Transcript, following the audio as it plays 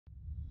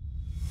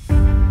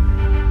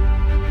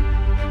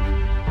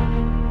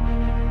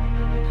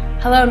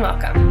Hello and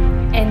welcome.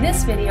 In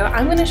this video,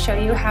 I'm going to show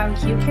you how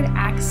you can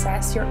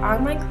access your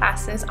online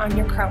classes on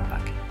your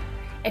Chromebook.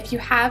 If you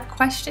have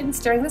questions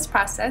during this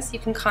process, you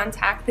can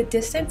contact the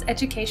Distance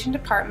Education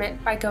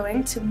Department by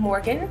going to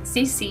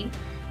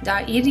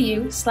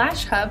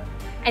Morgancc.edu/hub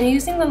and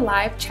using the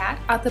live chat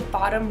at the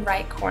bottom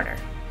right corner.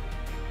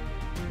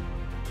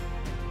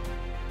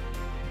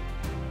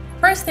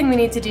 First thing we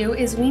need to do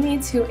is we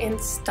need to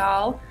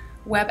install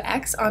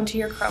WebEx onto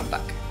your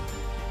Chromebook.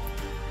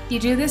 You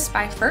do this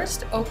by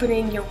first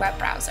opening your web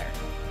browser.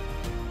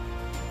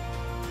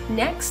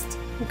 Next,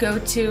 go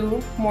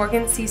to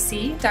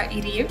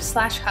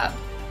Morgancc.edu/hub.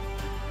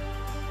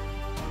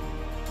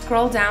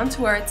 Scroll down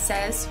to where it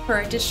says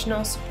for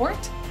additional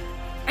support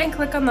and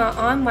click on the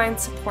online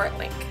support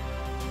link.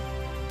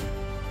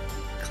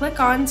 Click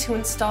on to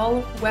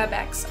install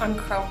WebEx on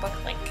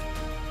Chromebook link.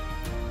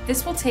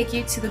 This will take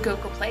you to the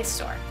Google Play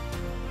Store.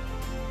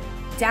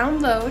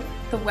 Download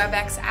the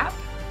WebEx app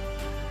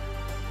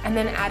and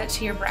then add it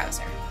to your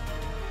browser.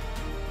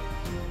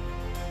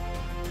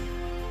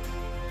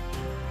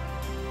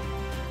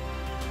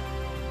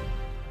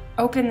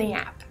 Open the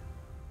app.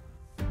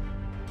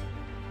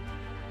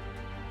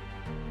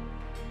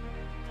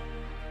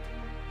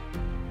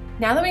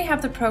 Now that we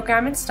have the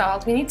program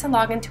installed, we need to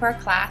log into our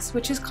class,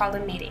 which is called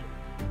a meeting.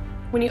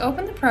 When you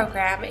open the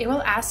program, it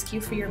will ask you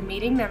for your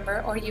meeting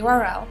number or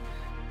URL,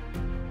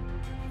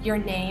 your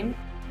name,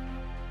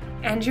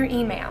 and your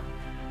email.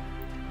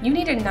 You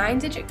need a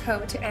 9-digit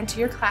code to enter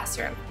your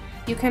classroom.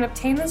 You can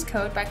obtain this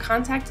code by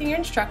contacting your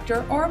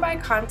instructor or by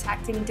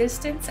contacting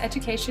Distance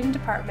Education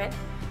Department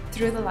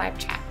through the live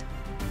chat.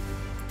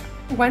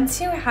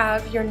 Once you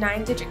have your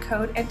 9-digit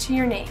code, enter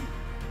your name.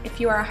 If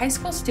you are a high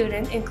school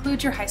student,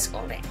 include your high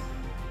school name.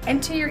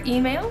 Enter your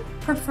email,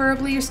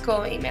 preferably your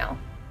school email.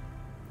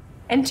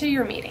 Enter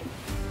your meeting.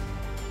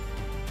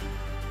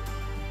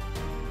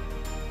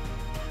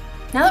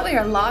 Now that we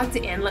are logged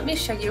in, let me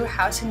show you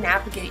how to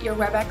navigate your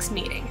WebEx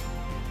meeting.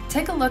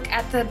 Take a look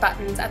at the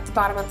buttons at the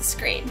bottom of the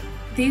screen.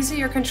 These are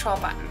your control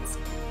buttons.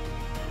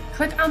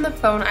 Click on the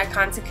phone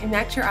icon to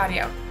connect your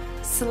audio.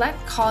 Select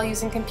Call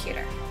Using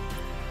Computer.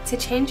 To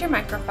change your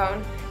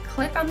microphone,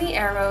 click on the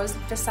arrows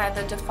beside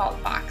the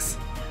default box.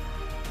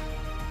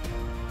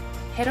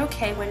 Hit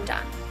OK when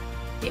done.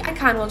 The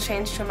icon will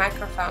change to a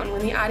microphone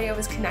when the audio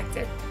is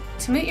connected.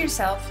 To mute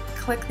yourself,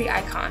 click the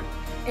icon.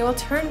 It will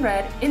turn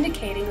red,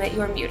 indicating that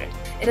you are muted.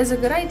 It is a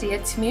good idea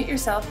to mute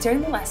yourself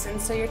during the lesson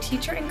so your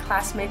teacher and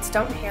classmates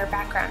don't hear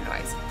background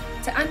noise.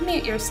 To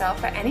unmute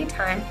yourself at any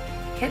time,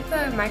 hit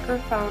the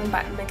microphone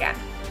button again.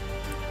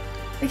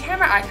 The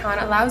camera icon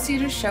allows you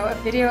to show a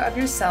video of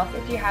yourself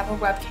if you have a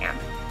webcam.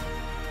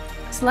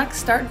 Select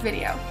Start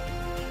Video.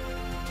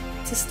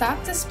 To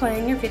stop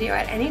displaying your video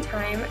at any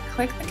time,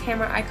 click the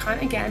camera icon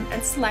again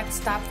and select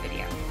Stop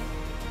Video.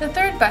 The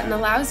third button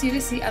allows you to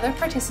see other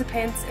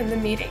participants in the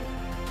meeting,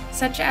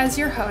 such as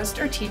your host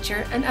or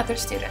teacher and other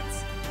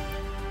students.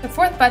 The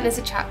fourth button is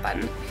a chat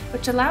button,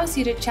 which allows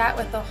you to chat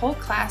with the whole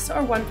class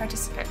or one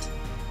participant.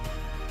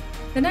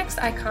 The next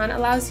icon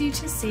allows you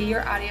to see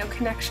your audio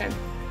connection.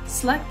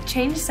 Select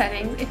Change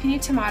Settings if you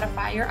need to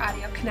modify your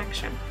audio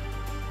connection.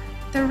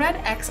 The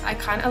red X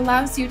icon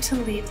allows you to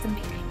leave the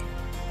meeting.